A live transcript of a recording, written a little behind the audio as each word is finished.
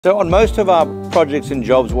So on most of our projects and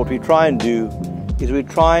jobs, what we try and do is we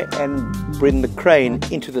try and bring the crane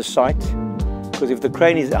into the site, because if the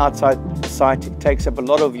crane is outside the site, it takes up a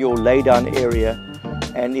lot of your laydown area,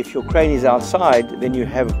 and if your crane is outside, then you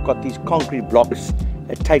have got these concrete blocks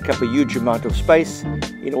that take up a huge amount of space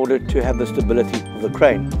in order to have the stability of the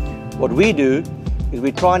crane. What we do is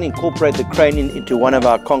we try and incorporate the crane into one of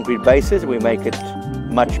our concrete bases. We make it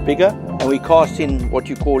much bigger, and we cast in what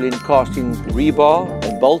you call casting rebar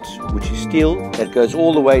and bolts, which is steel that goes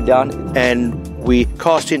all the way down, and we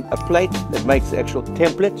cast in a plate that makes the actual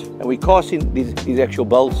template, and we cast in these actual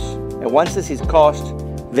bolts. And once this is cast,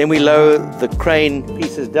 then we lower the crane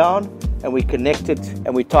pieces down and we connect it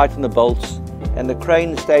and we tighten the bolts, and the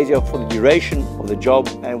crane stays here for the duration of the job,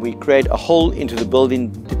 and we create a hole into the building.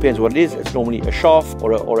 Depends what it is. It's normally a shaft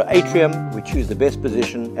or an atrium. We choose the best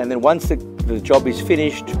position, and then once the job is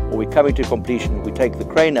finished or we're coming to completion, we take the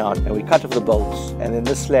crane out and we cut off the bolts, and then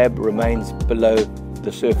this slab remains below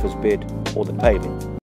the surface bed or the paving.